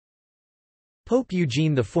Pope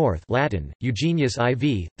Eugene IV Latin, Eugenius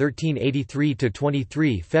IV,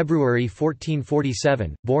 1383–23 February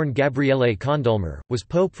 1447, born Gabriele Condulmer, was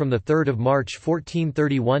pope from 3 March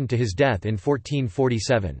 1431 to his death in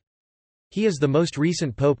 1447. He is the most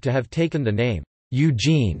recent pope to have taken the name,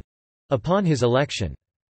 Eugene, upon his election.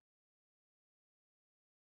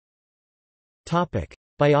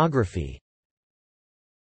 Biography.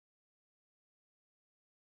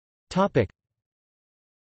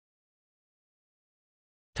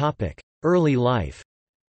 Early life.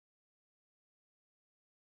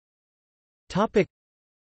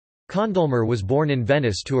 Condulmer was born in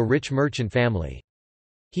Venice to a rich merchant family.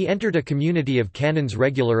 He entered a community of canons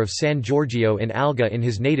regular of San Giorgio in Alga in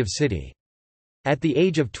his native city. At the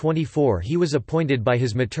age of 24 he was appointed by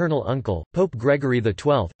his maternal uncle, Pope Gregory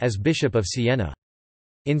XII, as Bishop of Siena.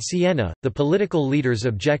 In Siena, the political leaders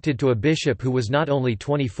objected to a bishop who was not only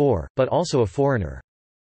 24, but also a foreigner.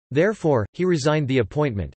 Therefore, he resigned the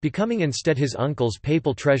appointment, becoming instead his uncle's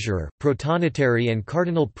papal treasurer, protonotary and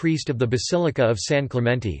cardinal priest of the Basilica of San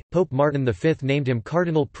Clemente. Pope Martin V named him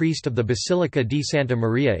cardinal priest of the Basilica di Santa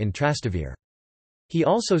Maria in Trastevere. He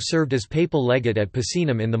also served as papal legate at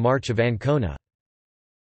Picenum in the March of Ancona.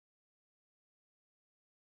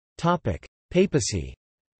 Papacy.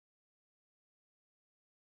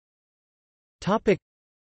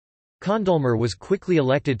 Condulmer was quickly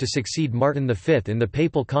elected to succeed Martin V in the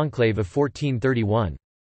papal conclave of 1431.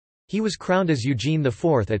 He was crowned as Eugene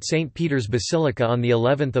IV at St. Peter's Basilica on the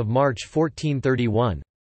 11th of March 1431.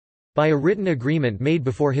 By a written agreement made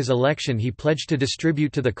before his election he pledged to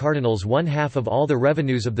distribute to the cardinals 1/2 of all the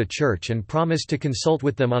revenues of the Church and promised to consult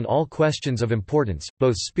with them on all questions of importance,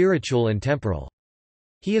 both spiritual and temporal.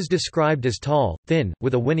 He is described as tall, thin,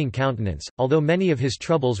 with a winning countenance, although many of his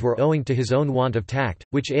troubles were owing to his own want of tact,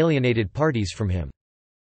 which alienated parties from him.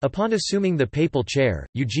 Upon assuming the papal chair,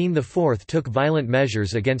 Eugene IV took violent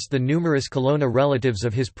measures against the numerous Colonna relatives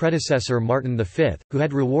of his predecessor Martin V, who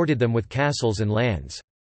had rewarded them with castles and lands.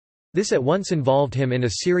 This at once involved him in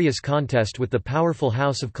a serious contest with the powerful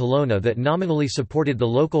House of Colonna that nominally supported the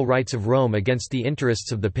local rights of Rome against the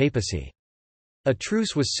interests of the papacy. A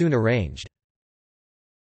truce was soon arranged.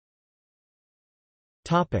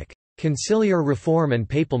 Conciliar reform and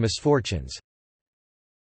papal misfortunes.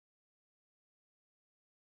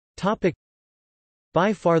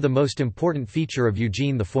 By far the most important feature of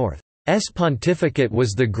Eugene IV's pontificate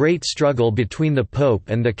was the great struggle between the Pope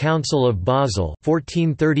and the Council of Basel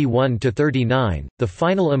 1431–39, the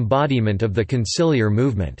final embodiment of the conciliar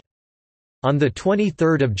movement. On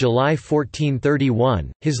 23 July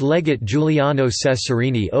 1431, his legate Giuliano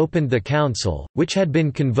Cesarini opened the council, which had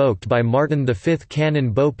been convoked by Martin V.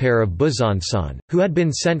 Canon Beaupère of Besançon, who had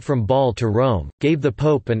been sent from Bâle to Rome, gave the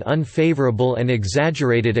Pope an unfavourable and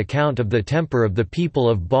exaggerated account of the temper of the people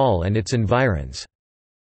of Bâle and its environs.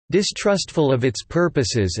 Distrustful of its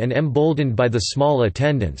purposes and emboldened by the small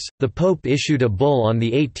attendance, the Pope issued a bull on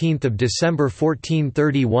 18 December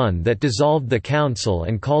 1431 that dissolved the council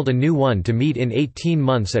and called a new one to meet in 18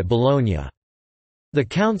 months at Bologna. The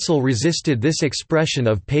council resisted this expression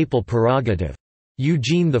of papal prerogative.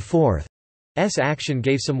 Eugene IV's action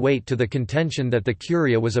gave some weight to the contention that the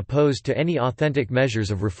Curia was opposed to any authentic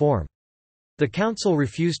measures of reform. The council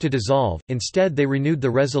refused to dissolve, instead they renewed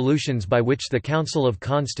the resolutions by which the Council of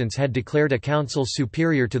Constance had declared a council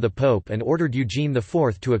superior to the Pope and ordered Eugene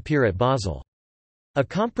IV to appear at Basel. A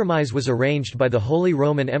compromise was arranged by the Holy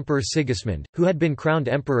Roman Emperor Sigismund, who had been crowned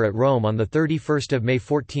emperor at Rome on 31 May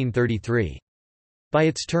 1433. By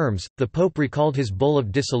its terms, the Pope recalled his bull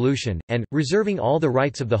of dissolution, and, reserving all the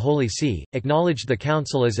rights of the Holy See, acknowledged the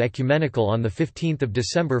council as ecumenical on 15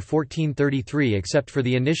 December 1433 except for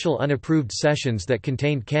the initial unapproved sessions that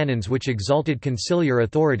contained canons which exalted conciliar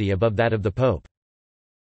authority above that of the Pope.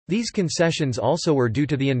 These concessions also were due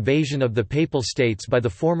to the invasion of the Papal States by the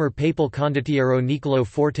former papal condottiero Niccolò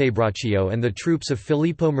Fortebraccio and the troops of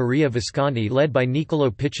Filippo Maria Visconti led by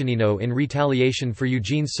Niccolò Piccinino in retaliation for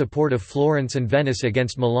Eugene's support of Florence and Venice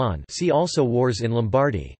against Milan. See also Wars in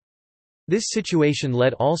Lombardy. This situation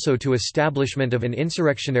led also to establishment of an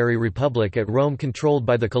insurrectionary republic at Rome controlled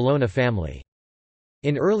by the Colonna family.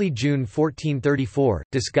 In early June 1434,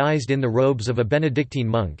 disguised in the robes of a Benedictine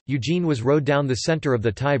monk, Eugene was rowed down the centre of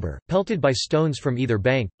the Tiber, pelted by stones from either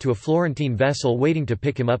bank, to a Florentine vessel waiting to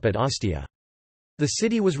pick him up at Ostia. The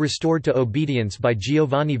city was restored to obedience by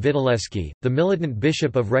Giovanni Vitelleschi, the militant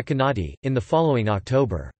bishop of Recanati, in the following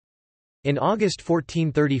October. In August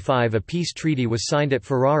 1435 a peace treaty was signed at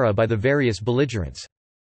Ferrara by the various belligerents.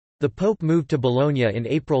 The Pope moved to Bologna in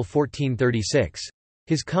April 1436.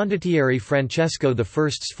 His condottieri Francesco I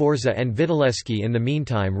Sforza and Vitelleschi in the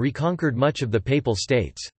meantime reconquered much of the Papal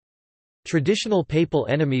States. Traditional papal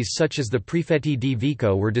enemies such as the Prefetti di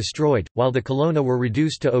Vico were destroyed, while the Colonna were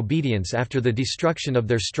reduced to obedience after the destruction of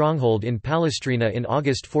their stronghold in Palestrina in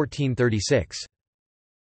August 1436.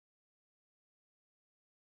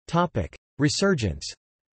 Resurgence.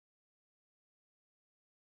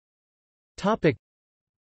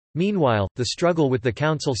 Meanwhile, the struggle with the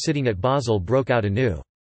council sitting at Basel broke out anew.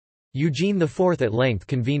 Eugene IV at length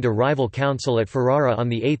convened a rival council at Ferrara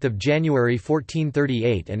on 8 January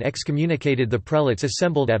 1438 and excommunicated the prelates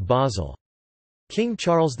assembled at Basel. King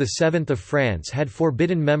Charles VII of France had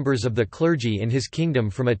forbidden members of the clergy in his kingdom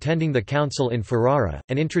from attending the council in Ferrara,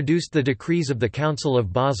 and introduced the decrees of the Council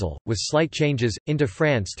of Basel, with slight changes, into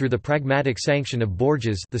France through the pragmatic sanction of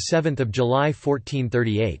Bourges 7 July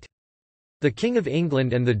 1438. The King of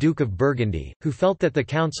England and the Duke of Burgundy, who felt that the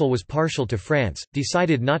council was partial to France,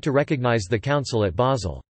 decided not to recognize the council at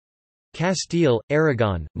Basel. Castile,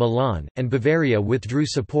 Aragon, Milan, and Bavaria withdrew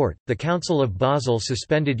support. The Council of Basel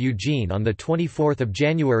suspended Eugene on 24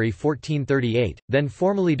 January 1438, then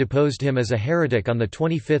formally deposed him as a heretic on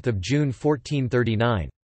 25 June 1439.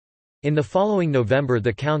 In the following November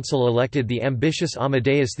the council elected the ambitious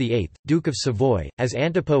Amadeus VIII, Duke of Savoy, as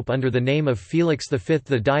antipope under the name of Felix V.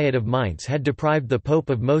 The Diet of Mainz had deprived the pope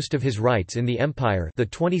of most of his rights in the empire. The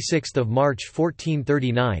 26th of March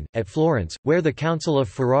 1439, at Florence, where the Council of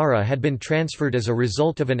Ferrara had been transferred as a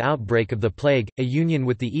result of an outbreak of the plague, a union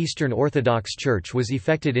with the Eastern Orthodox Church was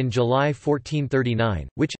effected in July 1439,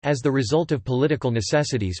 which, as the result of political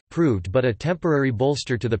necessities, proved but a temporary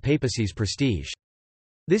bolster to the papacy's prestige.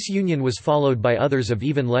 This union was followed by others of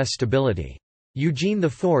even less stability. Eugene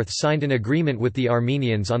IV signed an agreement with the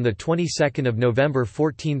Armenians on the 22nd of November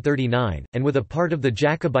 1439, and with a part of the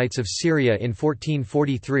Jacobites of Syria in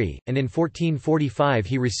 1443, and in 1445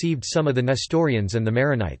 he received some of the Nestorians and the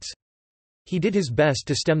Maronites. He did his best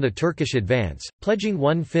to stem the Turkish advance, pledging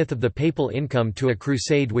 1/5 of the papal income to a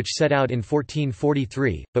crusade which set out in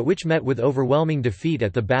 1443, but which met with overwhelming defeat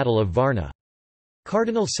at the Battle of Varna.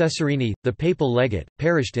 Cardinal Cesarini, the papal legate,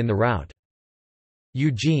 perished in the rout.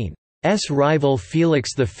 Eugene's rival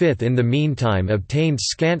Felix V in the meantime obtained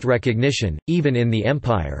scant recognition, even in the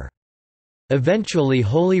empire. Eventually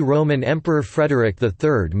Holy Roman Emperor Frederick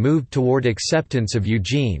III moved toward acceptance of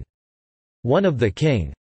Eugene. One of the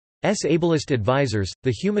king's ablest advisers,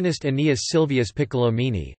 the humanist Aeneas Silvius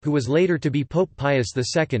Piccolomini, who was later to be Pope Pius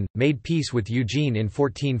II, made peace with Eugene in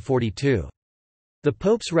 1442. The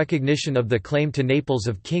Pope's recognition of the claim to Naples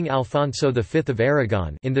of King Alfonso V of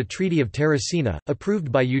Aragon in the Treaty of Terracina,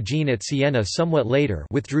 approved by Eugene at Siena somewhat later,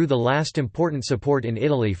 withdrew the last important support in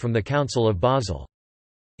Italy from the Council of Basel.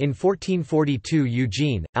 In 1442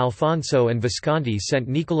 Eugene, Alfonso and Visconti sent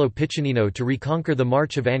Niccolò Piccinino to reconquer the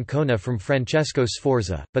March of Ancona from Francesco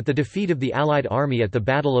Sforza, but the defeat of the Allied army at the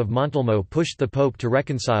Battle of Montelmo pushed the Pope to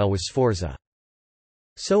reconcile with Sforza.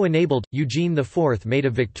 So enabled, Eugene IV made a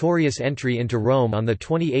victorious entry into Rome on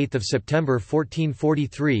 28 September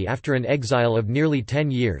 1443 after an exile of nearly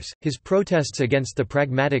 10 years. His protests against the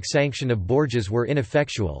pragmatic sanction of Bourges were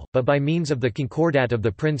ineffectual, but by means of the Concordat of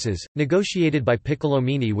the Princes, negotiated by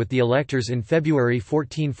Piccolomini with the electors in February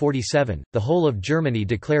 1447, the whole of Germany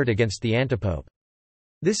declared against the antipope.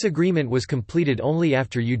 This agreement was completed only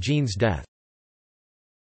after Eugene's death.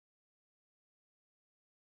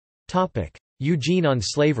 Eugene on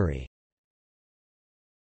slavery.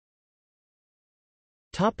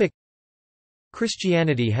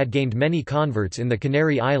 Christianity had gained many converts in the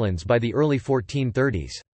Canary Islands by the early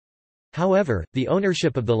 1430s. However, the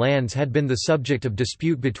ownership of the lands had been the subject of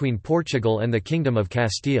dispute between Portugal and the Kingdom of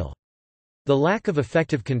Castile. The lack of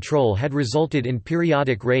effective control had resulted in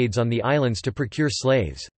periodic raids on the islands to procure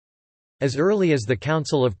slaves. As early as the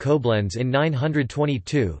Council of Koblenz in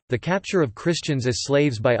 922, the capture of Christians as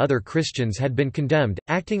slaves by other Christians had been condemned.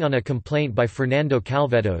 Acting on a complaint by Fernando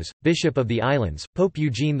Calvedos, Bishop of the Islands, Pope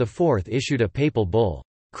Eugene IV issued a papal bull,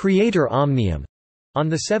 Creator Omnium,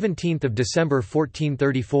 on 17 December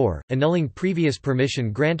 1434, annulling previous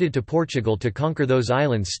permission granted to Portugal to conquer those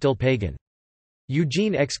islands still pagan.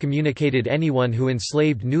 Eugene excommunicated anyone who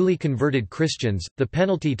enslaved newly converted Christians, the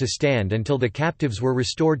penalty to stand until the captives were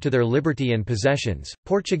restored to their liberty and possessions.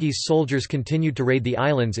 Portuguese soldiers continued to raid the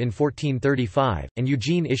islands in 1435, and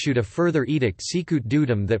Eugene issued a further edict Sicut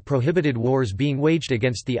Dudum that prohibited wars being waged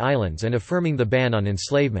against the islands and affirming the ban on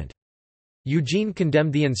enslavement. Eugene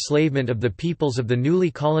condemned the enslavement of the peoples of the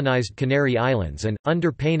newly colonized Canary Islands and,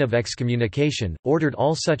 under pain of excommunication, ordered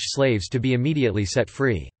all such slaves to be immediately set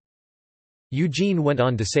free. Eugene went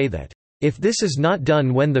on to say that, If this is not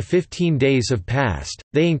done when the 15 days have passed,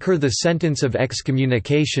 they incur the sentence of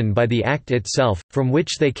excommunication by the act itself, from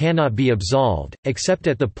which they cannot be absolved, except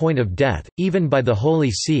at the point of death, even by the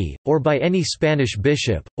Holy See, or by any Spanish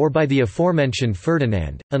bishop, or by the aforementioned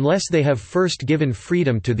Ferdinand, unless they have first given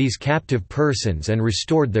freedom to these captive persons and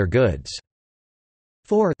restored their goods."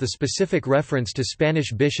 4. The specific reference to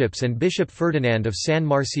Spanish bishops and Bishop Ferdinand of San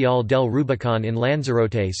Marcial del Rubicon in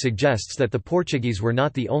Lanzarote suggests that the Portuguese were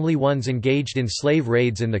not the only ones engaged in slave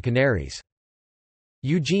raids in the Canaries.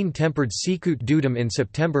 Eugene tempered sicut dudum in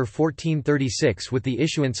September 1436 with the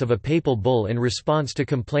issuance of a papal bull in response to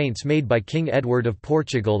complaints made by King Edward of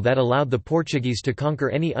Portugal that allowed the Portuguese to conquer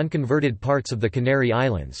any unconverted parts of the Canary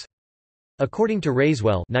Islands. According to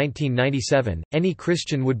Raiswell 1997, any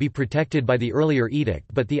Christian would be protected by the earlier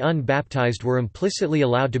edict, but the unbaptized were implicitly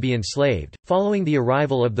allowed to be enslaved. Following the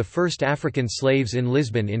arrival of the first African slaves in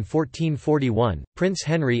Lisbon in 1441, Prince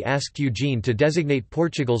Henry asked Eugene to designate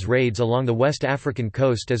Portugal's raids along the West African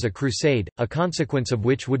coast as a crusade, a consequence of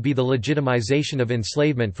which would be the legitimization of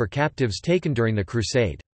enslavement for captives taken during the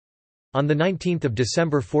crusade. On 19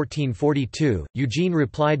 December 1442, Eugene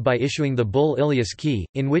replied by issuing the bull Ilias Key,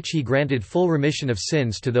 in which he granted full remission of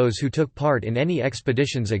sins to those who took part in any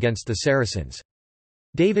expeditions against the Saracens.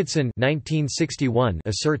 Davidson 1961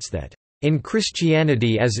 asserts that, "In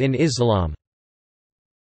Christianity as in Islam,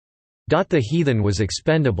 the heathen was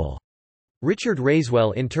expendable." Richard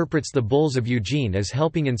Raiswell interprets the bulls of Eugene as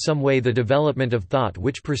helping in some way the development of thought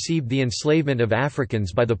which perceived the enslavement of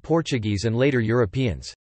Africans by the Portuguese and later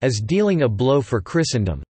Europeans as dealing a blow for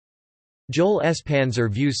Christendom. Joel S. Panzer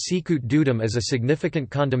views sicut dudum as a significant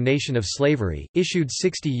condemnation of slavery, issued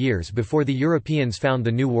 60 years before the Europeans found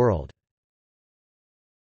the New World.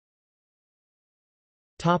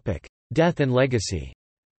 Death and legacy.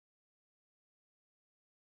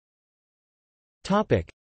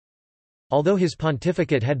 Although his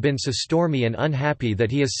pontificate had been so stormy and unhappy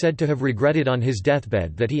that he is said to have regretted on his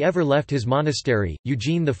deathbed that he ever left his monastery,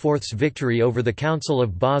 Eugene IV's victory over the Council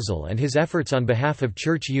of Basel and his efforts on behalf of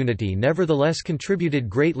church unity nevertheless contributed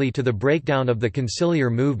greatly to the breakdown of the conciliar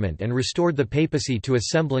movement and restored the papacy to a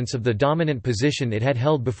semblance of the dominant position it had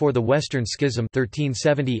held before the Western Schism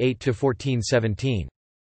 1378–1417.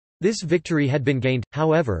 This victory had been gained,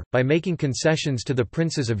 however, by making concessions to the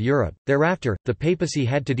princes of Europe. Thereafter, the papacy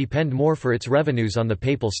had to depend more for its revenues on the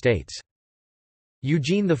Papal States.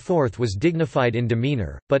 Eugene IV was dignified in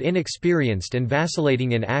demeanour, but inexperienced and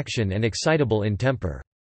vacillating in action and excitable in temper.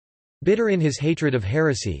 Bitter in his hatred of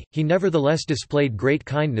heresy, he nevertheless displayed great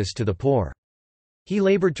kindness to the poor. He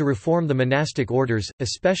laboured to reform the monastic orders,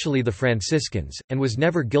 especially the Franciscans, and was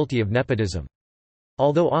never guilty of nepotism.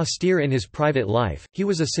 Although austere in his private life, he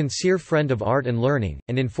was a sincere friend of art and learning,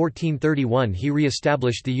 and in 1431 he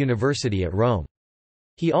re-established the university at Rome.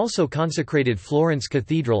 He also consecrated Florence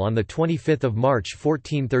Cathedral on 25 March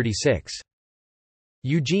 1436.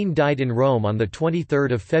 Eugene died in Rome on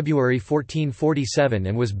 23 February 1447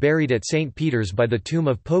 and was buried at St. Peter's by the tomb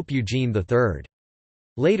of Pope Eugene III.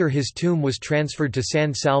 Later his tomb was transferred to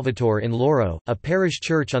San Salvatore in Loro, a parish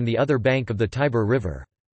church on the other bank of the Tiber River.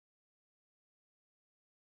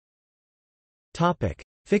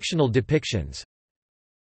 Fictional depictions.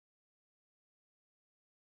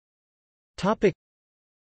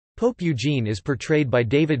 Pope Eugene is portrayed by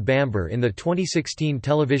David Bamber in the 2016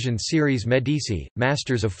 television series Medici,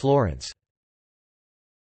 Masters of Florence.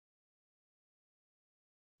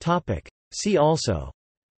 See also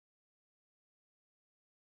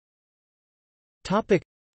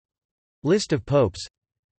List of popes.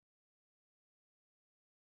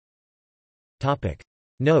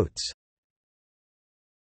 Notes.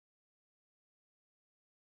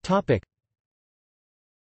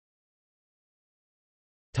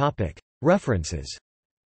 References.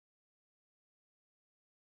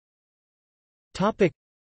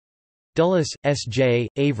 Dulles, S. J.,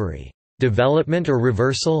 Avery. Development or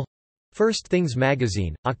Reversal? First Things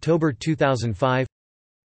Magazine, October 2005.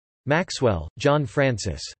 Maxwell, John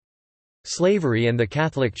Francis. Slavery and the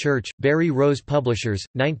Catholic Church, Barry Rose Publishers,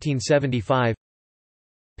 1975.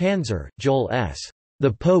 Panzer, Joel S.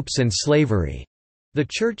 The Popes and Slavery. The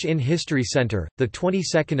Church in History Center, the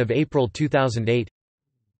 22nd of April 2008.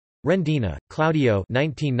 Rendina, Claudio,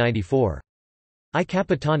 1994. I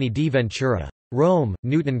Capitani di Ventura. Rome,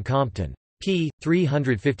 Newton Compton. p.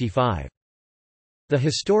 355. The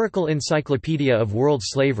Historical Encyclopedia of World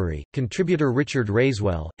Slavery, contributor Richard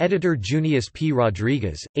Raiswell, editor Junius P.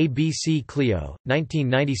 Rodriguez, ABC Clio,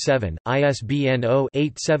 1997, ISBN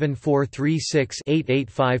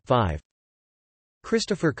 0-87436-885-5.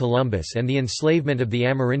 Christopher Columbus and the Enslavement of the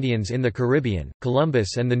Amerindians in the Caribbean,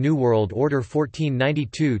 Columbus and the New World Order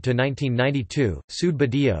 1492–1992, Sud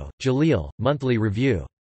Badillo, Jalil, Monthly Review.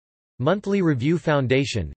 Monthly Review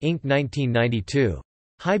Foundation, Inc. 1992.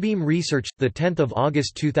 Highbeam Research, 10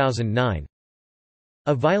 August 2009.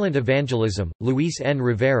 A Violent Evangelism, Luis N.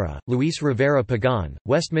 Rivera, Luis Rivera Pagan,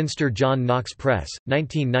 Westminster John Knox Press,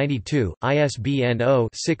 1992, ISBN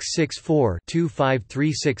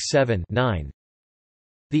 0-664-25367-9.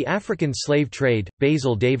 The African Slave Trade,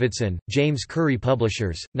 Basil Davidson, James Curry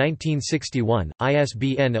Publishers, 1961,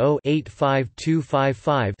 ISBN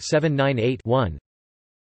 0-85255-798-1.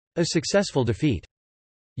 A Successful Defeat.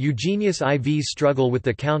 Eugenius IV's Struggle with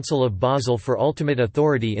the Council of Basel for Ultimate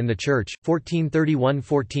Authority in the Church,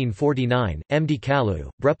 1431–1449, M. D. Kalu,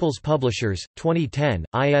 Brepols Publishers, 2010,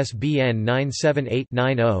 ISBN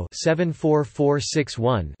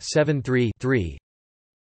 978-90-74461-73-3.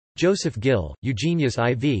 Joseph Gill, Eugenius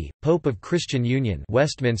IV, Pope of Christian Union,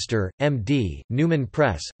 Westminster, M.D., Newman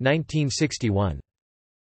Press, 1961.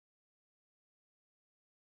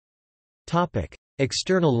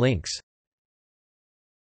 External links.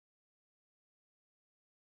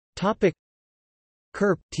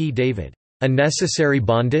 Kerp, T. David. A Necessary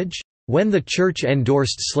Bondage? When the Church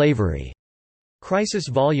Endorsed Slavery. Crisis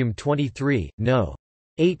Volume 23, No.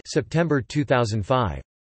 8, September 2005.